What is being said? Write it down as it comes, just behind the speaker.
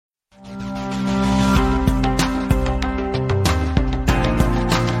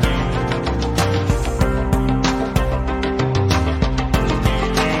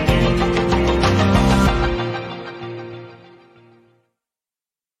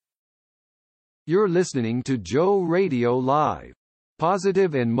You're listening to Joe Radio Live.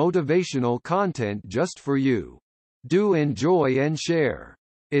 Positive and motivational content just for you. Do enjoy and share.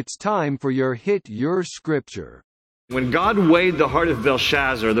 It's time for your Hit Your Scripture. When God weighed the heart of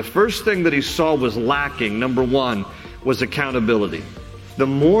Belshazzar, the first thing that he saw was lacking, number one, was accountability. The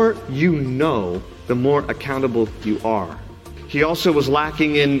more you know, the more accountable you are. He also was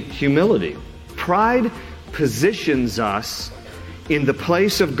lacking in humility. Pride positions us in the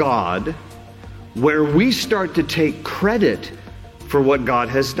place of God where we start to take credit for what God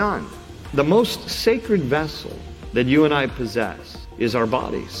has done. The most sacred vessel that you and I possess is our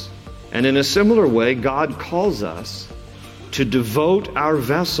bodies. And in a similar way, God calls us to devote our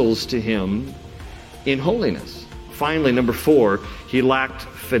vessels to Him in holiness. Finally, number four, he lacked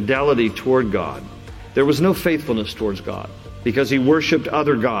fidelity toward God. There was no faithfulness towards God because he worshiped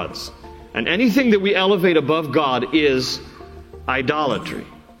other gods. And anything that we elevate above God is idolatry.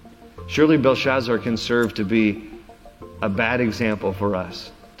 Surely Belshazzar can serve to be a bad example for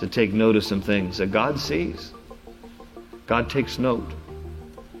us to take note of some things that God sees. God takes note.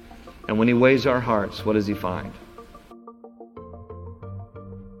 And when He weighs our hearts, what does He find?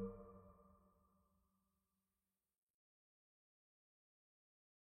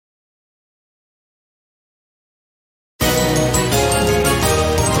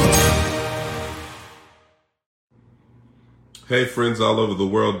 Hey friends all over the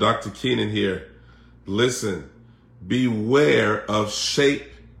world, Dr. Keenan here. Listen, beware of shape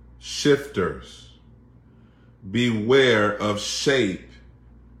shifters. Beware of shape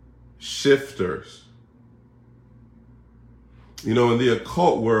shifters. You know, in the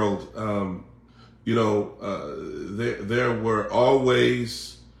occult world, there were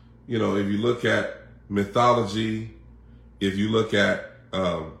always, if you look at mythology, if you look at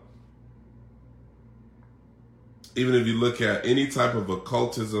even if you look at any type of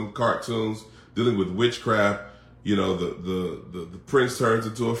occultism, cartoons dealing with witchcraft, the prince turns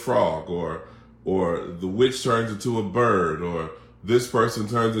into a frog, or the witch turns into a bird, or this person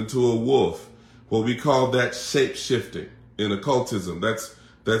turns into a wolf. Well, we call that shape shifting in occultism.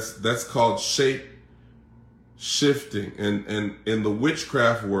 That's called shape shifting. And in the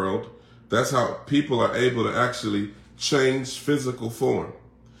witchcraft world, that's how people are able to actually change physical form.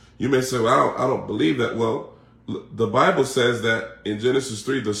 You may say, well, I don't believe that. Well, the Bible says that in Genesis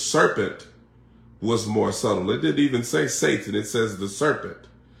 3, the serpent was more subtle. It didn't even say Satan. It says the serpent,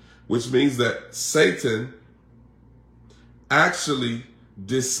 which means that Satan actually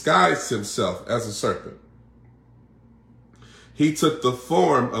disguised himself as a serpent. He took the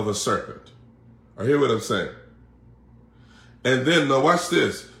form of a serpent. I hear what I'm saying. And then, now watch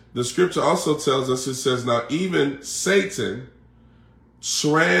this. The scripture also tells us, it says, now even Satan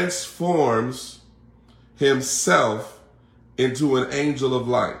transforms himself into an angel of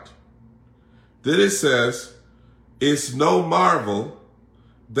light. Then it says, it's no marvel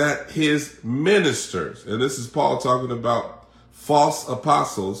that his ministers, and this is Paul talking about false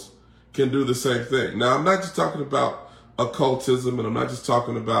apostles, can do the same thing. Now, I'm not just talking about occultism, and I'm not just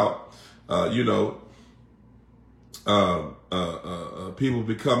talking about, people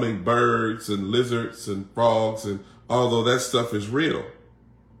becoming birds and lizards and frogs, and although that stuff is real.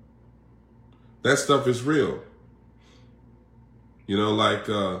 That stuff is real. With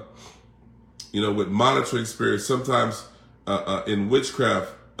monitoring spirits, sometimes in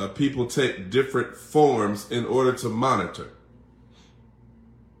witchcraft, people take different forms in order to monitor.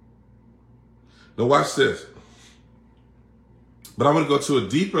 Now watch this. But I want to go to a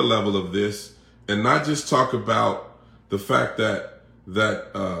deeper level of this and not just talk about the fact that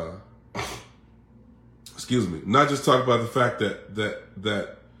not just talk about the fact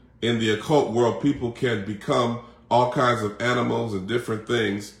that in the occult world, people can become all kinds of animals and different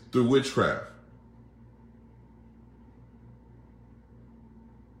things through witchcraft.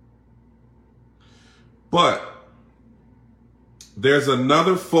 But there's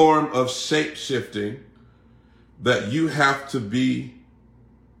another form of shape shifting that you have to be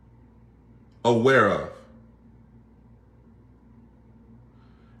aware of.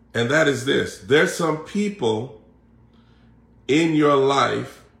 And that is this. There's some people in your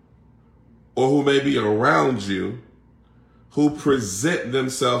life, or who may be around you, who present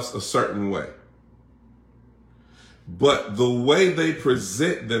themselves a certain way. But the way they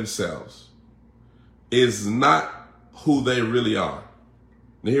present themselves is not who they really are.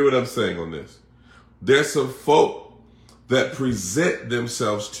 Now hear what I'm saying on this. There's some folk that present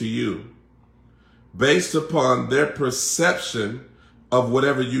themselves to you based upon their perception of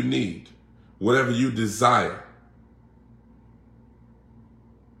whatever you need, whatever you desire.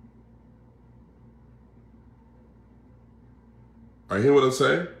 Are you hearing what I'm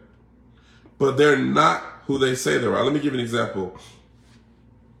saying? but they're not who they say they are. Let me give you an example.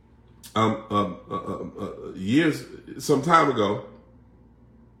 Some time ago,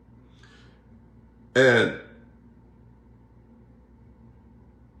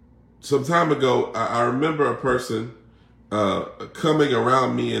 I remember a person coming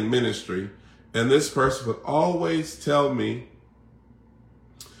around me in ministry, and this person would always tell me,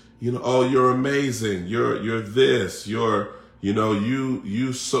 oh, you're amazing, you're this, you're so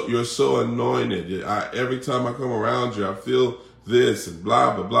anointed. Every time I come around you, I feel this and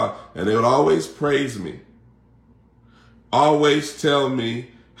blah blah blah, and they would always praise me, always tell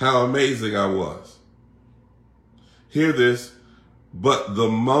me how amazing I was. Hear this, but the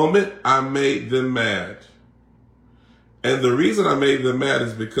moment I made them mad, and the reason I made them mad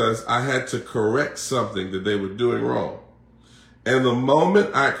is because I had to correct something that they were doing wrong. And the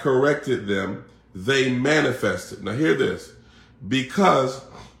moment I corrected them, they manifested. Now hear this, because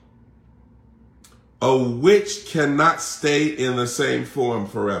a witch cannot stay in the same form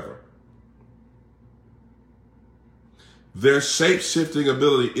forever. Their shape-shifting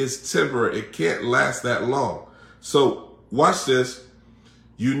ability is temporary. It can't last that long. So watch this.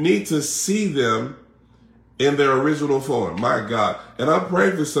 You need to see them in their original form. My God. And I'm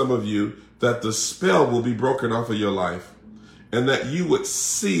praying for some of you that the spell will be broken off of your life and that you would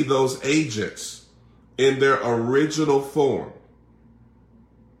see those agents in their original form.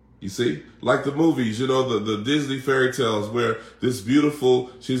 You see, like the movies, the Disney fairy tales where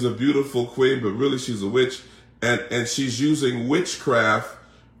she's a beautiful queen, but really she's a witch, and she's using witchcraft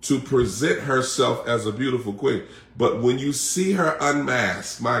to present herself as a beautiful queen. But when you see her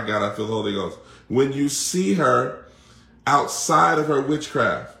unmasked, my God, I feel the Holy Ghost. When you see her outside of her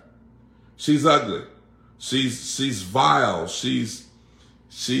witchcraft, she's ugly. She's vile. She's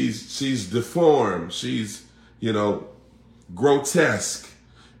deformed. She's, grotesque.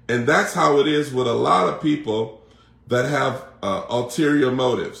 And that's how it is with a lot of people that have ulterior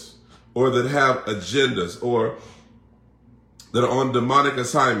motives, or that have agendas, or that are on demonic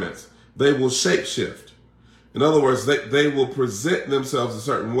assignments. They will shapeshift. In other words, they will present themselves a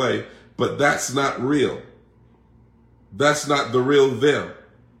certain way, but that's not real. That's not the real them.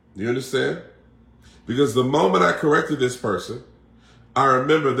 You understand? Because the moment I corrected this person, I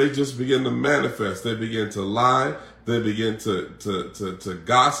remember they just began to manifest. They began to lie. They begin to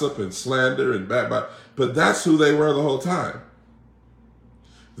gossip and slander and backbite. But that's who they were the whole time.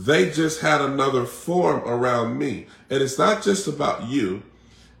 They just had another form around me. And it's not just about you.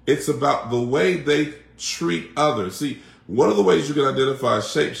 It's about the way they treat others. See, one of the ways you can identify a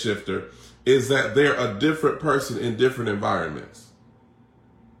shapeshifter is that they're a different person in different environments.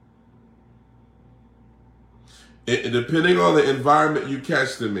 Depending on the environment you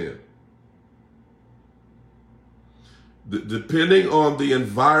catch them in. Depending on the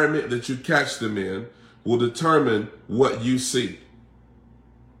environment that you catch them in will determine what you see.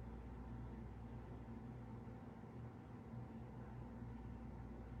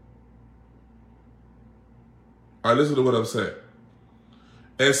 All right, listen to what I'm saying.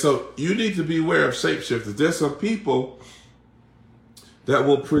 And so you need to be aware of shapeshifters. There's some people that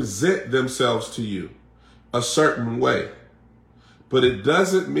will present themselves to you a certain way, but it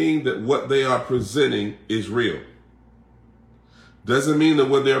doesn't mean that what they are presenting is real. Doesn't mean that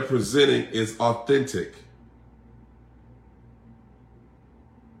what they're presenting is authentic.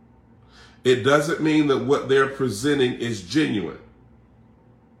 It doesn't mean that what they're presenting is genuine.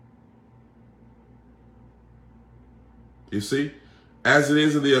 You see, as it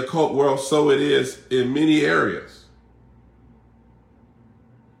is in the occult world, so it is in many areas.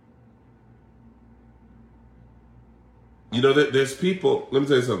 There's people, let me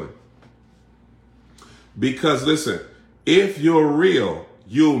tell you something. Because listen, if you're real,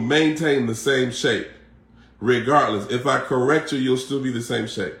 you'll maintain the same shape. Regardless, if I correct you, you'll still be the same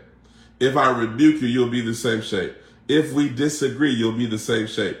shape. If I rebuke you, you'll be the same shape. If we disagree, you'll be the same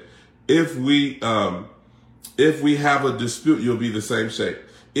shape. If we have a dispute, you'll be the same shape.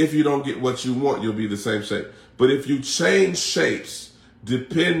 If you don't get what you want, you'll be the same shape. But if you change shapes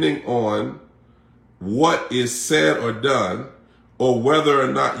depending on what is said or done, or whether or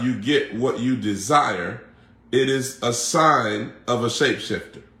not you get what you desire, it is a sign of a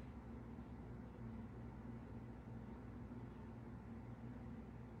shapeshifter.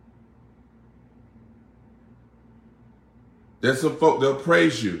 There's some folk, they'll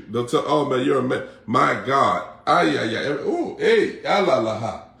praise you. They'll tell, oh man, you're a man. My God. Ah, yeah, yeah. Ooh, hey, ah, la, la,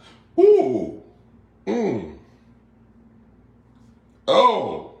 ha. Ooh.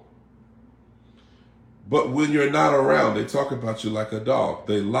 Oh. But when you're not around, they talk about you like a dog.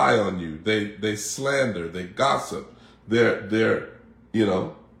 They lie on you. They slander. They gossip. They're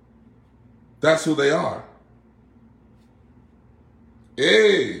That's who they are.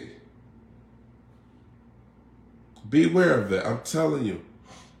 Hey. Beware of that. I'm telling you.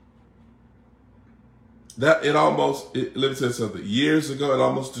 Let me tell you something. Years ago, it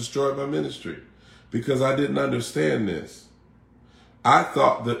almost destroyed my ministry because I didn't understand this. I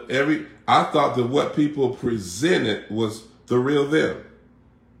thought that what people presented was the real them.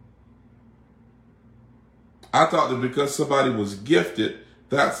 I thought that because somebody was gifted,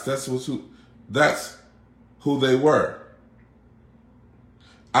 that's who they were.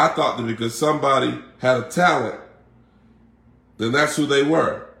 I thought that because somebody had a talent, then that's who they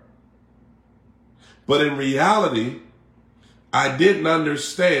were. But in reality, I didn't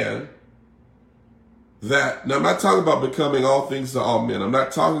understand that. Now, I'm not talking about becoming all things to all men. I'm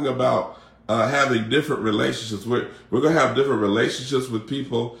not talking about having different relationships. We're going to have different relationships with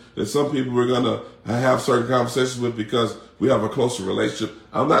people. There's some people we're going to have certain conversations with because we have a closer relationship.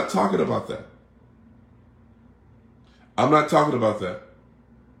 I'm not talking about that. I'm not talking about that.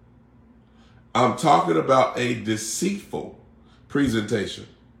 I'm talking about a deceitful presentation.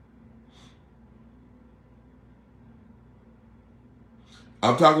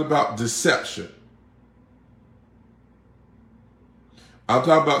 I'm talking about deception. I'm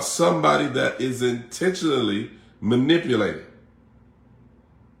talking about somebody that is intentionally manipulating.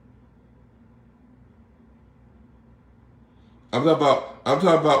 I'm talking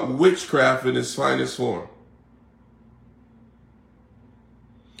about witchcraft in its finest form.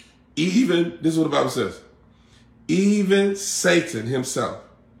 This is what the Bible says. Even Satan himself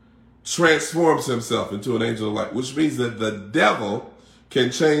transforms himself into an angel of light, which means that the devil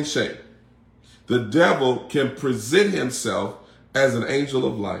can change shape. The devil can present himself as an angel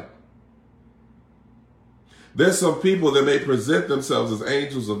of light. There's some people that may present themselves as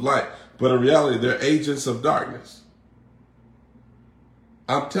angels of light, but in reality, they're agents of darkness.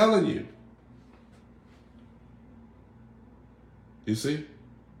 I'm telling you. You see?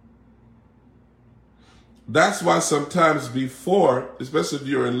 That's why sometimes before, especially if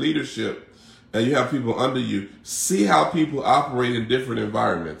you're in leadership and you have people under you, see how people operate in different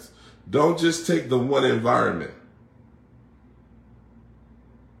environments. Don't just take the one environment.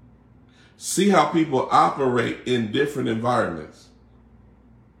 See how people operate in different environments.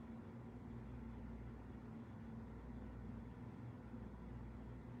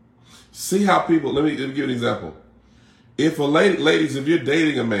 See how people, let me give you an example. If ladies, if you're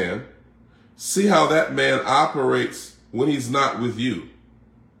dating a man, see how that man operates when he's not with you.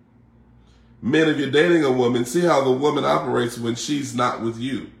 Men, if you're dating a woman, see how the woman operates when she's not with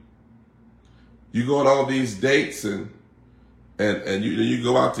you. You go on all these dates and you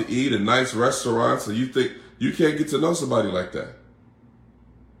go out to eat in nice restaurants and you think you can't get to know somebody like that.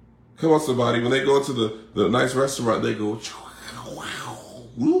 Come on, somebody. When they go to the nice restaurant, they go,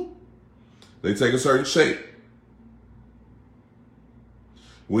 they take a certain shape.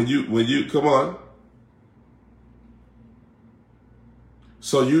 When you come on.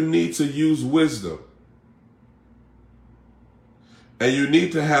 So you need to use wisdom. And you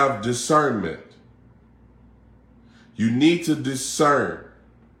need to have discernment. You need to discern.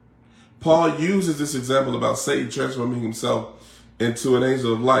 Paul uses this example about Satan transforming himself into an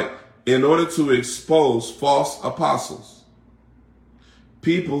angel of light in order to expose false apostles.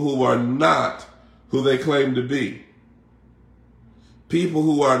 People who are not who they claim to be. People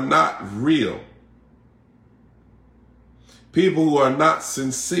who are not real. People who are not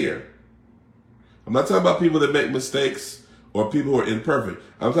sincere. I'm not talking about people that make mistakes or people who are imperfect.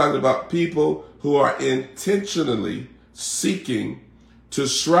 I'm talking about people who are intentionally seeking to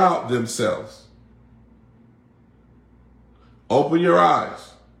shroud themselves. Open your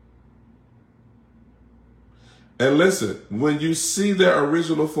eyes. And listen, when you see their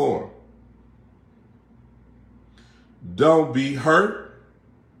original form, don't be hurt.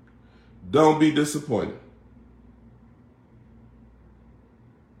 Don't be disappointed.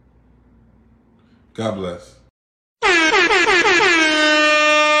 God bless.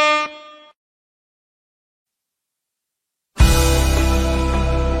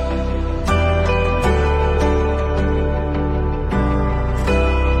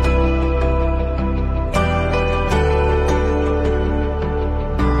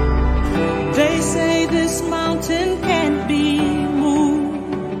 They say this mountain can't be moved.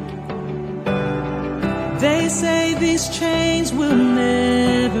 They say these chains will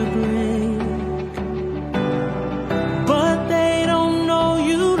never break. But they don't know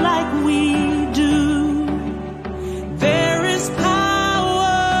you like we do. There is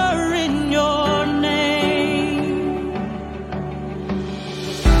power in your name.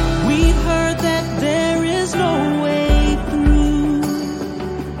 We've heard that there is no way through.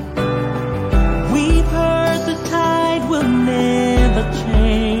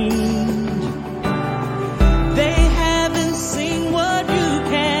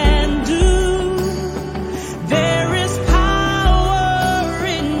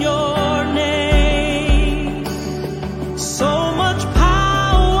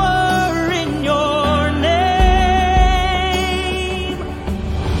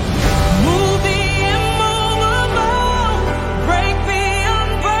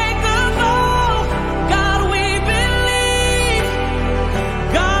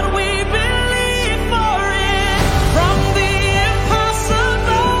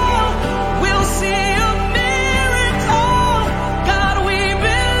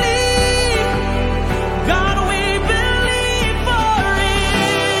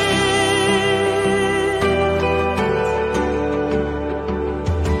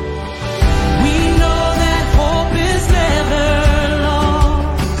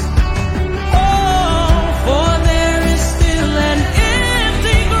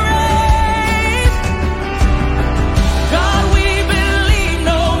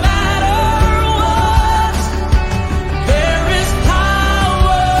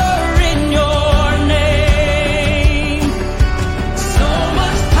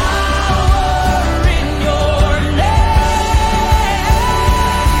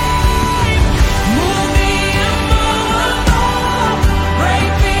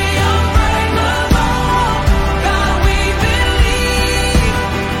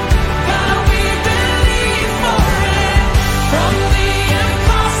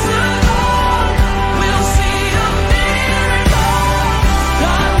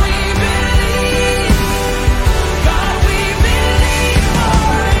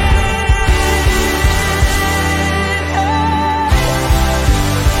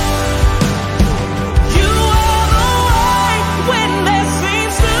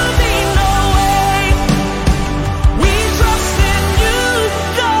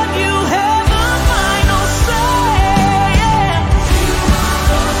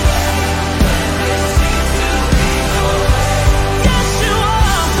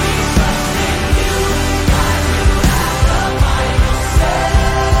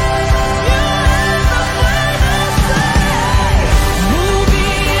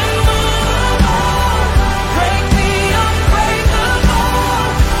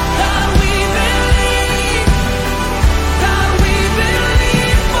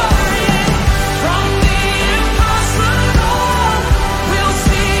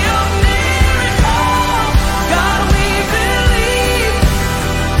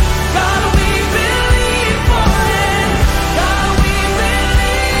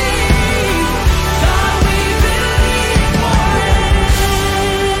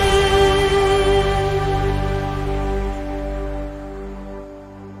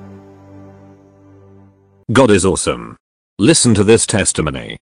 God is awesome. Listen to this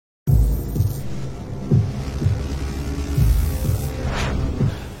testimony.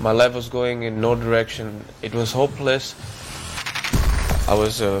 My life was going in no direction. It was hopeless. I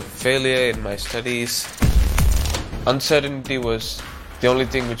was a failure in my studies. Uncertainty was the only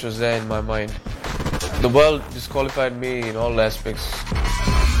thing which was there in my mind. The world disqualified me in all aspects.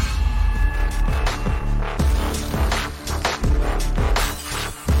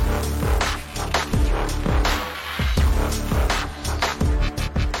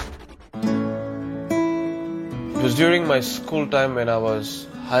 It was during my school time when I was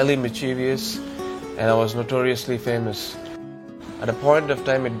highly mischievous and I was notoriously famous. At a point of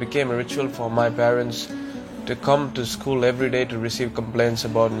time, it became a ritual for my parents to come to school every day to receive complaints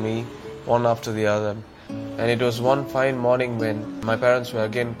about me, one after the other. And it was one fine morning when my parents were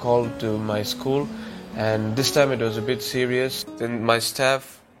again called to my school, and this time it was a bit serious. Then my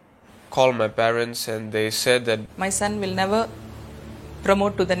staff called my parents and they said that my son will never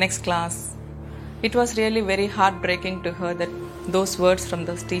promote to the next class. It was really very heartbreaking to hear those words from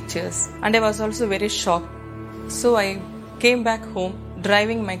those teachers, and I was also very shocked. So I came back home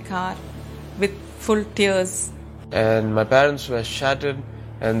driving my car with full tears. And my parents were shattered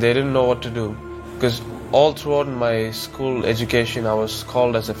and they didn't know what to do, because all throughout my school education I was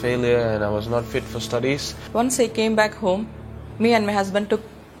called as a failure and I was not fit for studies. Once I came back home, me and my husband took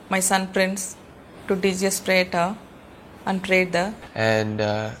my son Prince to DGS Prayer Tower and prayed there. And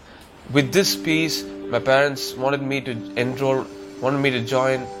with this peace, my parents wanted me to join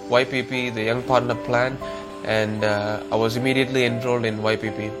YPP, the Young Partner Plan, and I was immediately enrolled in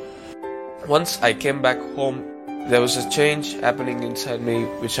YPP. Once I came back home, there was a change happening inside me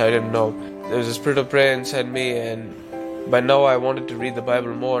which I didn't know. There was a spirit of prayer inside me, and by now I wanted to read the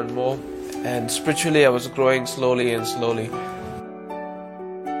Bible more and more, and spiritually I was growing slowly and slowly.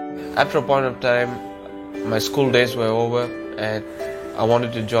 After a point of time, my school days were over and I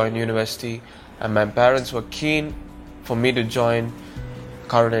wanted to join university, and my parents were keen for me to join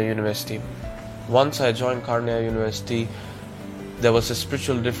Karunya University. Once I joined Karunya University, there was a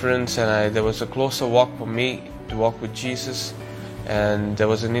spiritual difference and there was a closer walk for me to walk with Jesus, and there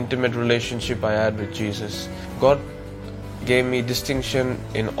was an intimate relationship I had with Jesus. God gave me distinction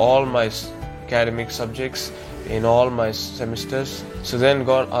in all my academic subjects, in all my semesters. So then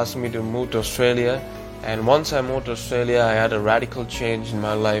God asked me to move to Australia, and once I moved to Australia, I had a radical change in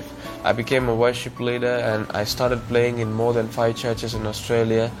my life. I became a worship leader and I started playing in more than 5 churches in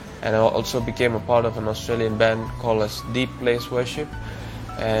Australia, and I also became a part of an Australian band called as Deep Place Worship.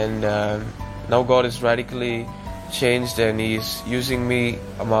 And now God is radically changed and He's using me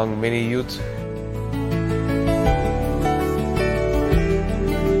among many youth.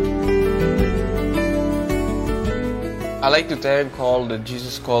 I like to thank all the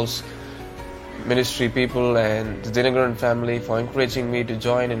Jesus Calls ministry people and the Dinagaran family for encouraging me to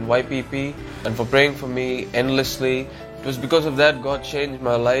join in YPP and for praying for me endlessly. It was because of that God changed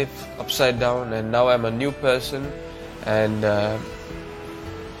my life upside down, and now I'm a new person, and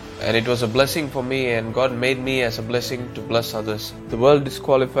it was a blessing for me, and God made me as a blessing to bless others. The world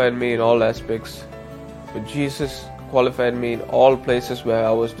disqualified me in all aspects, but Jesus qualified me in all places where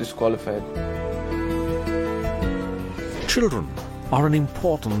I was disqualified. Children are an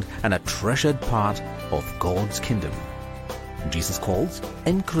important and a treasured part of God's kingdom. Jesus Calls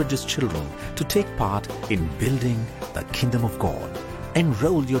encourages children to take part in building the kingdom of God.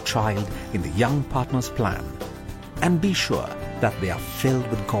 Enroll your child in the Young Partners Plan and be sure that they are filled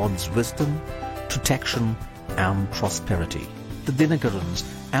with God's wisdom, protection and prosperity. The Dinagarans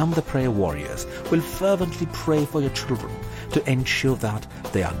and the prayer warriors will fervently pray for your children to ensure that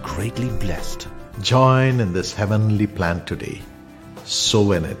they are greatly blessed. Join in this heavenly plan today.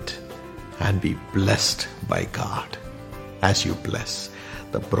 Sow in it and be blessed by God as you bless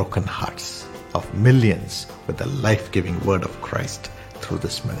the broken hearts of millions with the life-giving word of Christ through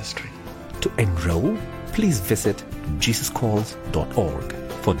this ministry. To enroll, please visit jesuscalls.org.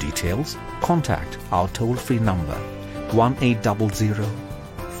 For details, contact our toll-free number 1800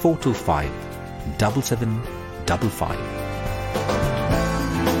 425 7755.